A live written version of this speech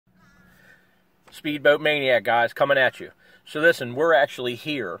Speedboat Maniac, guys, coming at you. So listen, we're actually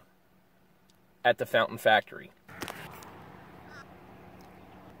here at the Fountain Factory.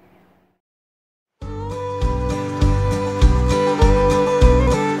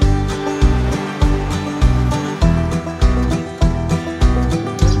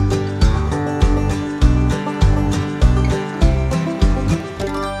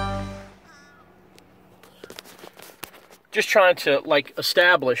 Just trying to, like,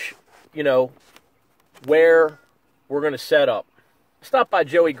 establish, you know, where we're going to set up. Stop by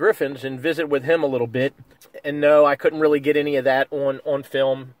Joey Griffin's and visit with him a little bit. And no, I couldn't really get any of that on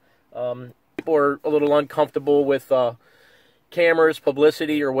film. People are a little uncomfortable with cameras,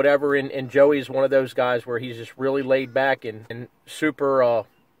 publicity, or whatever. And Joey's one of those guys where he's just really laid back and super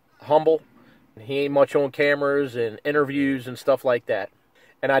humble. He ain't much on cameras and interviews and stuff like that.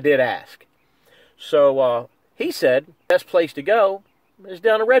 And I did ask. So he said, best place to go is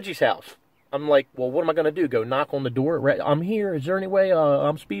down at Reggie's house. I'm like, well, what am I going to do? Go knock on the door? I'm here. Is there any way?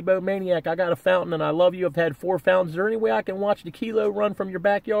 I'm Speedboat Maniac. I got a fountain, and I love you. I've had 4 fountains. Is there any way I can watch the kilo run from your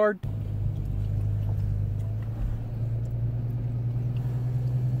backyard?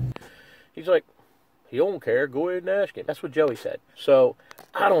 He's like, he don't care. Go ahead and ask him. That's what Joey said. So,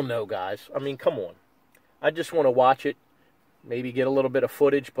 I don't know, guys. I mean, come on. I just want to watch it. Maybe get a little bit of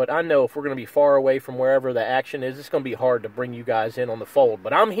footage. But I know if we're going to be far away from wherever the action is, it's going to be hard to bring you guys in on the fold.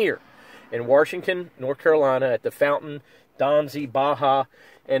 But I'm here in Washington, North Carolina, at the Fountain, Donzi, Baja,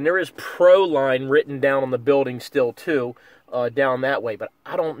 and there is Pro Line written down on the building still, too, down that way. But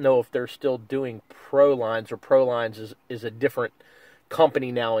I don't know if they're still doing Pro Lines, or Pro Lines is a different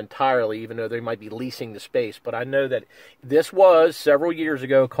company now entirely, even though they might be leasing the space. But I know that this was, several years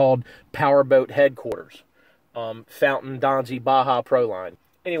ago, called Powerboat Headquarters, Fountain, Donzi, Baja, Pro Line.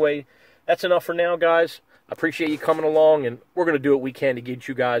 Anyway, that's enough for now, guys. I appreciate you coming along, and we're going to do what we can to get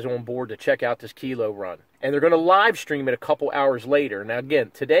you guys on board to check out this kilo run. And they're going to live stream it a couple hours later. Now,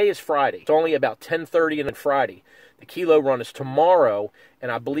 again, today is Friday. It's only about 10:30 on Friday. The kilo run is tomorrow,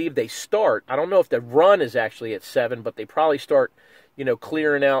 and I believe they start, I don't know if the run is actually at 7, but they probably start, you know,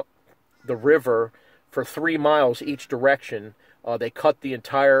 clearing out the river for 3 miles each direction. They cut the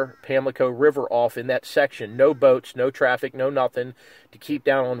entire Pamlico River off in that section. No boats, no traffic, no nothing, to keep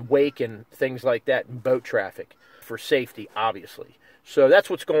down on wake and things like that, and boat traffic for safety, obviously. So that's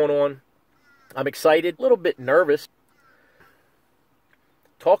what's going on. I'm excited, a little bit nervous.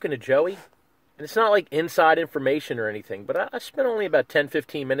 Talking to Joey, and it's not like inside information or anything, but I spent only about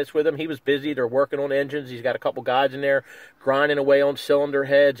 10-15 minutes with him. He was busy. They're working on engines. He's got a couple guys in there grinding away on cylinder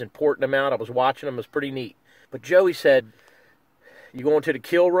heads and porting them out. I was watching them. It was pretty neat. But Joey said, you going to the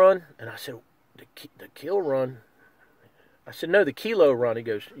kill run? And I said, the kill run? I said, no, the kilo run. He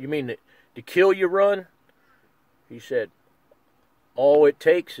goes, you mean the kill you run? He said, all it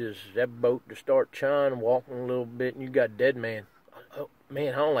takes is that boat to start chawing and walking a little bit, and you got dead man. Oh,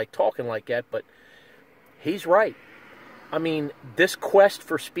 man, I don't like talking like that, but he's right. I mean, this quest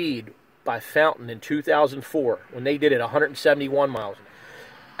for speed by Fountain in 2004, when they did it 171 miles,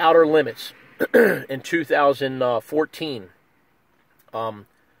 Outer Limits in 2014,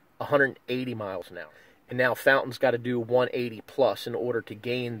 180 miles an hour. And now Fountain's got to do 180 plus in order to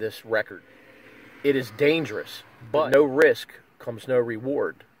gain this record. It is dangerous, but no risk comes no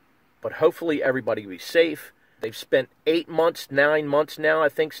reward. But hopefully everybody will be safe. They've spent 8 months, 9 months now, I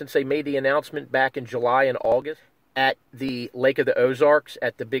think, since they made the announcement back in July and August at the Lake of the Ozarks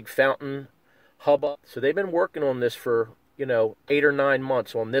at the big Fountain hubbub. So they've been working on this for, you know, 8 or 9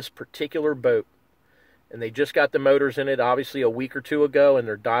 months on this particular boat. And they just got the motors in it, obviously, a week or 2 ago, and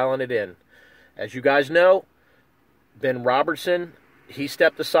they're dialing it in. As you guys know, Ben Robertson, he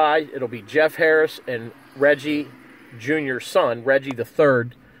stepped aside. It'll be Jeff Harris and Reggie Jr.'s son, Reggie the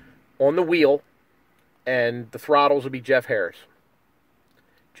Third, on the wheel, and the throttles will be Jeff Harris.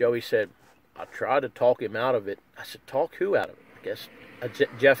 Joey said, I tried to talk him out of it. I said, talk who out of it? I guess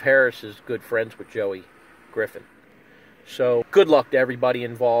Jeff Harris is good friends with Joey Griffin. So good luck to everybody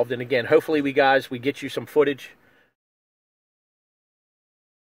involved. And again, hopefully we get you some footage.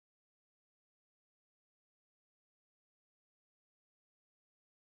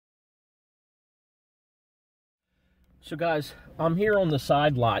 So guys, I'm here on the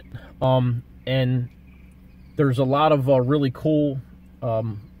side lot, and there's a lot of really cool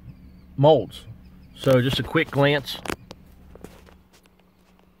molds. So just a quick glance.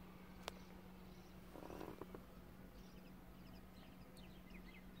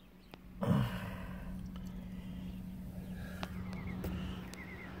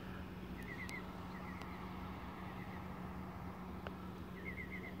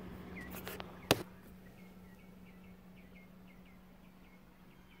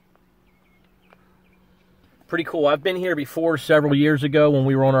 Pretty cool. I've been here before several years ago when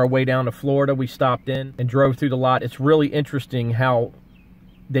we were on our way down to Florida. We stopped in and drove through the lot. It's really interesting how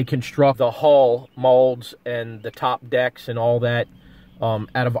they construct the hull molds and the top decks and all that out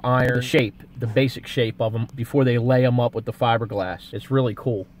of iron. The shape, the basic shape of them before they lay them up with the fiberglass. It's really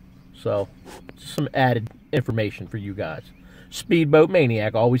cool. So, just some added information for you guys. Speedboat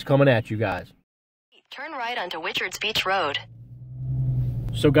Maniac, always coming at you guys. Turn right onto Wichards Beach Road.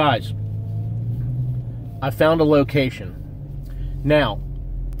 So guys, I found a location. Now,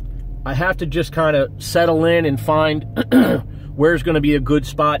 I have to just kind of settle in and find where's going to be a good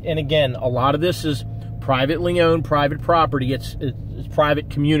spot. And again, a lot of this is privately owned, private property. It's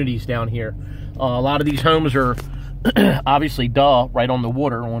private communities down here. A lot of these homes are obviously, right on the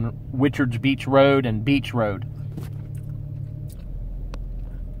water on Wichards Beach Road and Beach Road.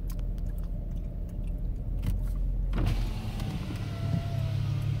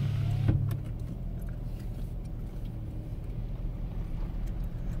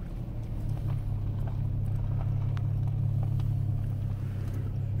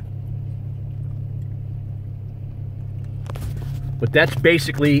 But that's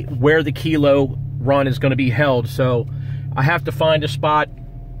basically where the kilo run is going to be held. So I have to find a spot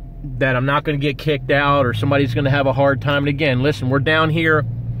that I'm not going to get kicked out or somebody's going to have a hard time. And again, listen, we're down here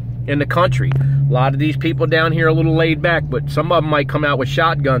in the country. A lot of these people down here are a little laid back, but some of them might come out with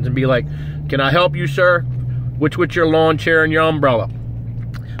shotguns and be like, "Can I help you, sir? Which with your lawn chair and your umbrella?"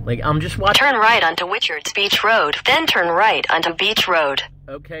 Like, I'm just watching. Turn right onto Wichards Beach Road, then turn right onto Beach Road.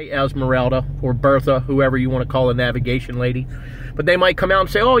 Okay, Esmeralda or Bertha, whoever you want to call a navigation lady. But they might come out and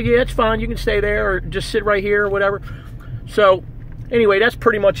say, "Oh yeah, it's fine, you can stay there or just sit right here," or whatever. So anyway, that's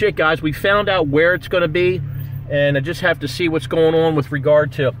pretty much it, guys. We found out where it's going to be, and I just have to see what's going on with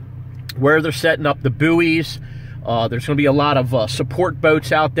regard to where they're setting up the buoys. There's going to be a lot of support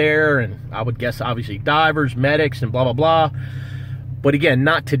boats out there, and I would guess obviously divers, medics, and blah blah blah. But again,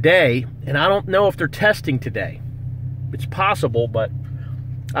 not today, and I don't know if they're testing today. It's possible, but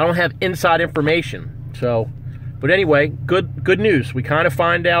I don't have inside information. So, but anyway, good news. We kind of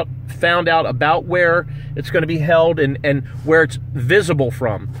found out about where it's going to be held and where it's visible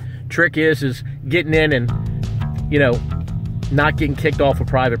from. Trick is getting in and, you know, not getting kicked off of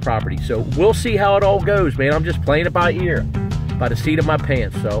private property. So we'll see how it all goes, man. I'm just playing it by ear, by the seat of my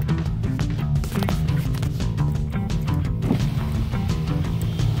pants. So.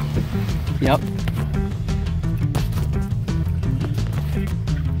 Yep.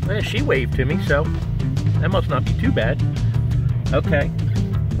 Well, she waved to me, so that must not be too bad. Okay.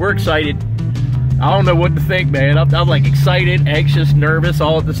 We're excited. I don't know what to think, man. I'm like excited, anxious, nervous,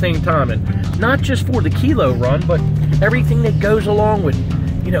 all at the same time. And not just for the kilo run, but everything that goes along with,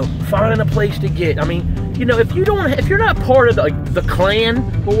 you know, finding a place to get. I mean, you know, if you're not part of the clan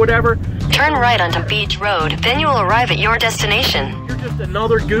or whatever. Turn right onto Beach Road, then you will arrive at your destination. Just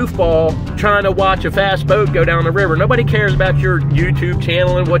another goofball trying to watch a fast boat go down the river. Nobody cares about your YouTube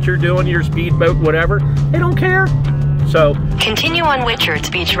channel and what you're doing, your speedboat, whatever. They don't care. So continue on Wichards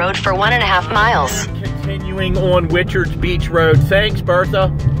Beach Road for 1.5 miles. Continuing on Wichards Beach Road. Thanks,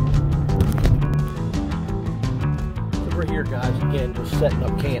 Bertha. So we're here, guys, again, just setting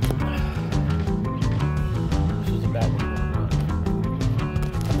up camp. This is about what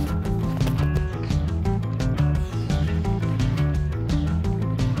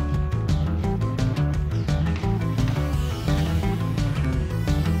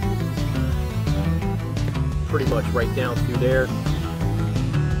pretty much right down through there. Again,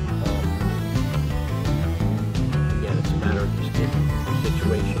 it's a matter of just getting the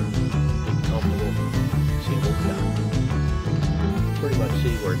situation, getting comfortable, seeing what we got. Pretty much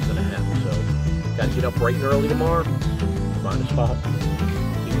see where it's going to happen. So, got to get up bright and early tomorrow, find a spot,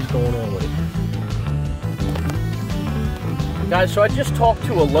 see what's going on with it. Guys, so I just talked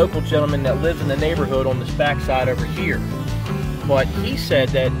to a local gentleman that lives in the neighborhood on this backside over here. But he said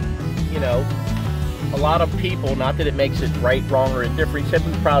that, you know, a lot of people, not that it makes it right, wrong, or indifferent, he said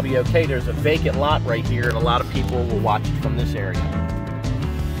we'd probably be okay. There's a vacant lot right here, and a lot of people will watch it from this area.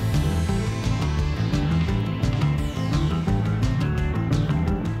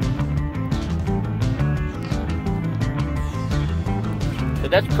 So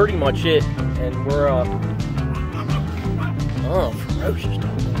that's pretty much it, and we're, oh, ferocious,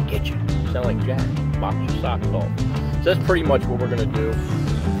 don't get you. Sound like Jack, box your socks off. So that's pretty much what we're going to do.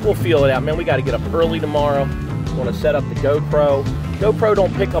 We'll feel it out, man. We got to get up early tomorrow. Want to set up the GoPro. GoPro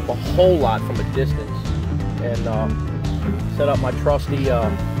don't pick up a whole lot from a distance. And set up my trusty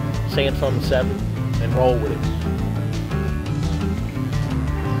Samsung 7 and roll with it.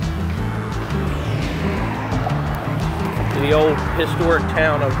 To the old historic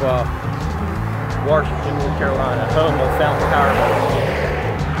town of Washington, North Carolina, home of Fountain Power Boats.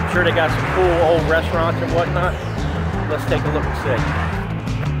 I'm sure they got some cool old restaurants and whatnot. Let's take a look and see.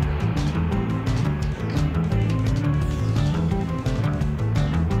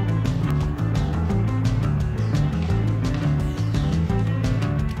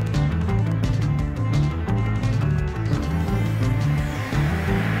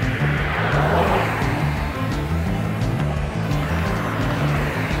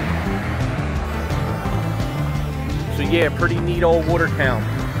 Yeah, pretty neat old water town.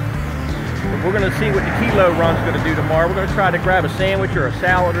 But we're gonna see what the kilo run's gonna do tomorrow. We're gonna try to grab a sandwich or a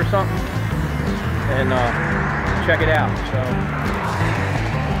salad or something and check it out.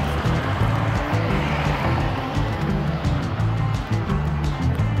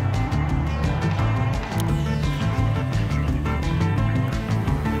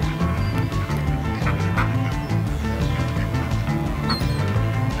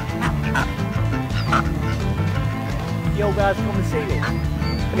 Yo guys, come and see me.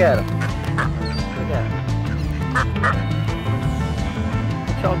 Look at him. Look at him.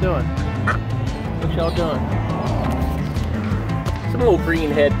 What y'all doing? What y'all doing? Some little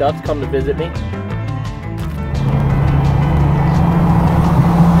greenhead ducks come to visit me.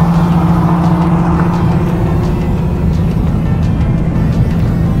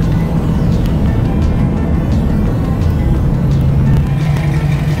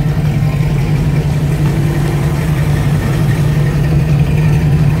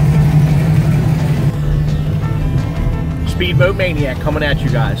 Speedboat Maniac coming at you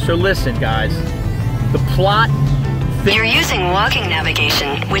guys. So listen guys, the plot... You're using walking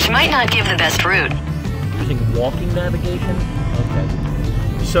navigation, which might not give the best route. Using walking navigation?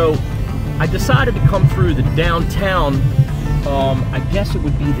 Okay. So I decided to come through the downtown, I guess it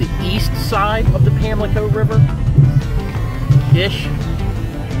would be the east side of the Pamlico River-ish.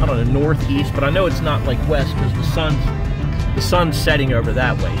 I don't know, northeast, but I know it's not like west because the sun's setting over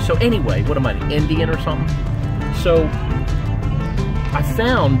that way. So anyway, what am I, an Indian or something? So I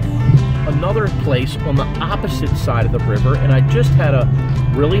found another place on the opposite side of the river, and I just had a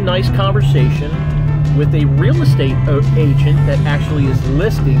really nice conversation with a real estate agent that actually is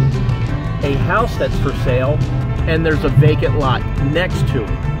listing a house that's for sale, and there's a vacant lot next to it.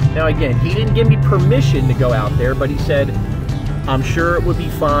 Now again, he didn't give me permission to go out there, but he said, I'm sure it would be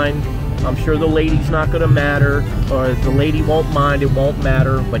fine. I'm sure the lady's not going to matter, or the lady won't mind, it won't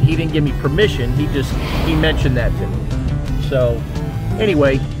matter, but he didn't give me permission. He mentioned that to me. So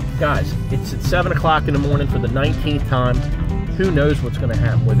anyway, guys, it's at 7 o'clock in the morning for the 19th time. Who knows what's going to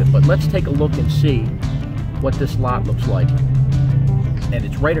happen with it, but let's take a look and see what this lot looks like. And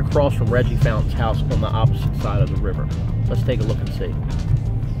it's right across from Reggie Fountain's house on the opposite side of the river. Let's take a look and see.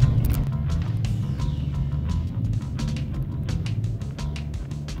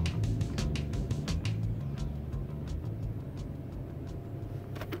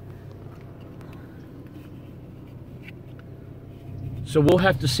 So we'll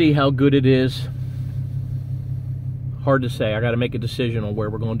have to see how good it is. Hard to say. I got to make a decision on where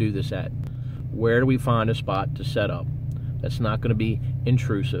we're going to do this at. Where do we find a spot to set up that's not going to be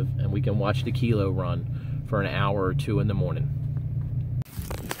intrusive and we can watch the kilo run for an hour or two in the morning?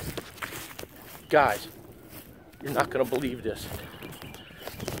 Guys, you're not going to believe this.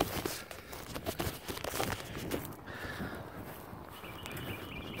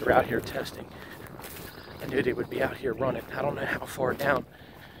 They're out here testing. I knew they would be out here running. I don't know how far down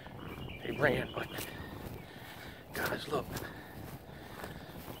they ran, but guys, look.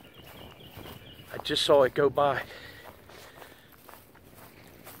 I just saw it go by.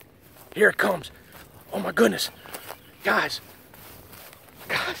 Here it comes. Oh my goodness. Guys.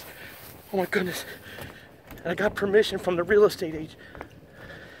 Guys. Oh my goodness. And I got permission from the real estate agent.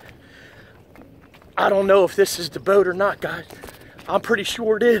 I don't know if this is the boat or not, guys. I'm pretty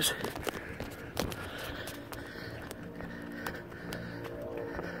sure it is.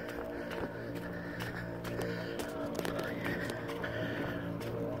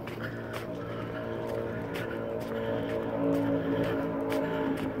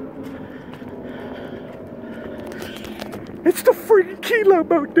 It's the freaking kilo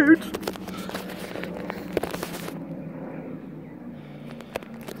boat, dudes.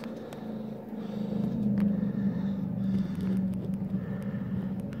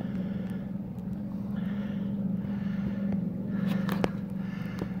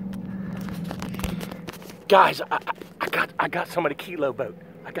 Guys, I got some of the kilo boat.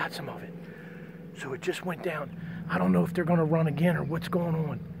 I got some of it. So it just went down. I don't know if they're gonna run again or what's going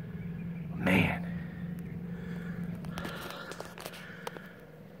on. Man.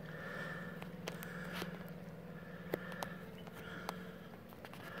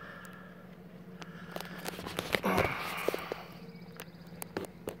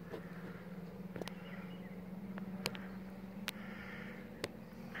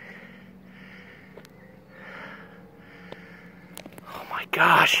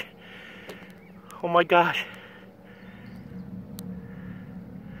 gosh. Oh my gosh.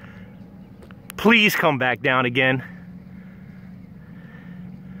 Please come back down again.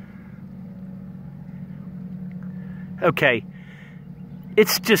 Okay.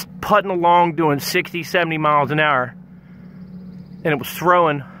 It's just putting along doing 60, 70 miles an hour. And it was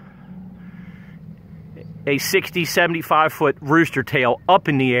throwing a 60, 75 foot rooster tail up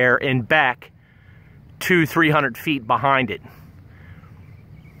in the air and back 200-300 feet behind it.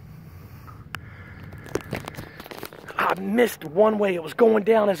 I missed one way. It was going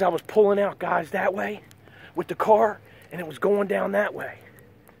down as I was pulling out, guys, that way with the car, and it was going down that way.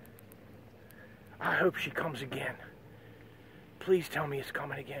 I hope she comes again. Please tell me it's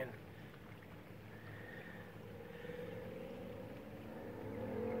coming again.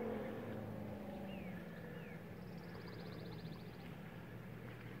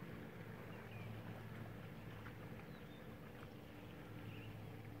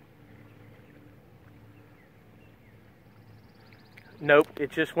 Nope, it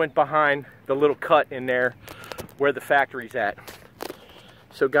just went behind the little cut in there where the factory's at.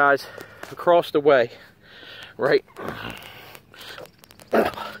 So guys, across the way, right,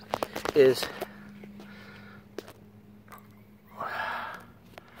 is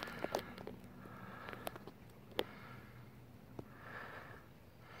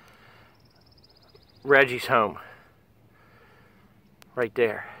Reggie's home. Right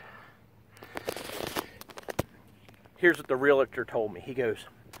there. Here's what the realtor told me. He goes,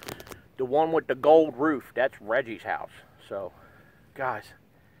 the one with the gold roof, that's Reggie's house. So, guys,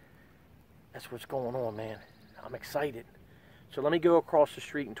 that's what's going on, man. I'm excited. So let me go across the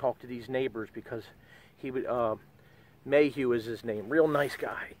street and talk to these neighbors, because he would, Mayhew is his name, real nice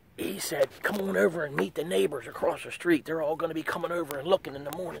guy. He said, come on over and meet the neighbors across the street. They're all going to be coming over and looking in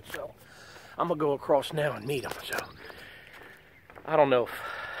the morning. So I'm going to go across now and meet them. So I don't know if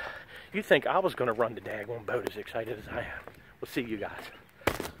you think I was going to run the daggone boat as excited as I am. We'll see you guys.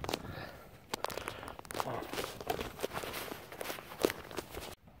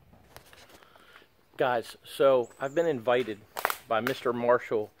 Guys, so I've been invited by Mr.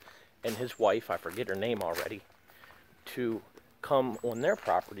 Marshall and his wife, I forget her name already, to come on their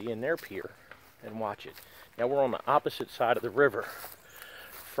property in their pier and watch it. Now we're on the opposite side of the river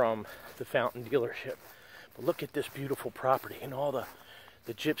from the Fountain dealership. But look at this beautiful property and all the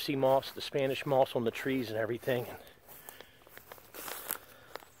gypsy moss, the Spanish moss on the trees and everything.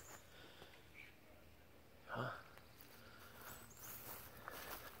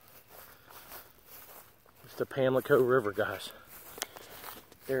 It's the Pamlico River, guys.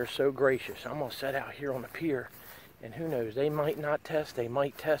 They're so gracious. I'm going to set out here on the pier, and who knows, they might not test, they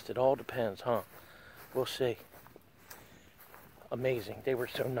might test. It all depends, huh? We'll see. Amazing. They were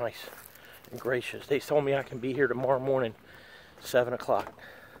so nice and gracious. They told me I can be here tomorrow morning, 7 o'clock.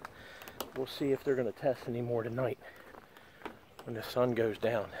 We'll see if they're going to test any more tonight when the sun goes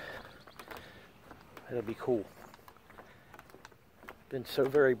down. That'll be cool. Been so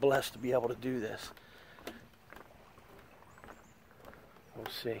very blessed to be able to do this. We'll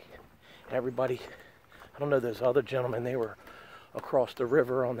see. Everybody, I don't know those other gentlemen, they were across the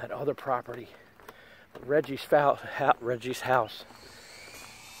river on that other property. But Reggie's house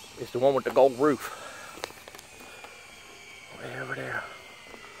is the one with the gold roof. Way over there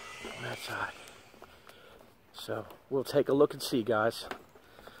on that side. So we'll take a look and see, guys.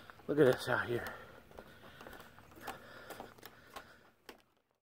 Look at this out here.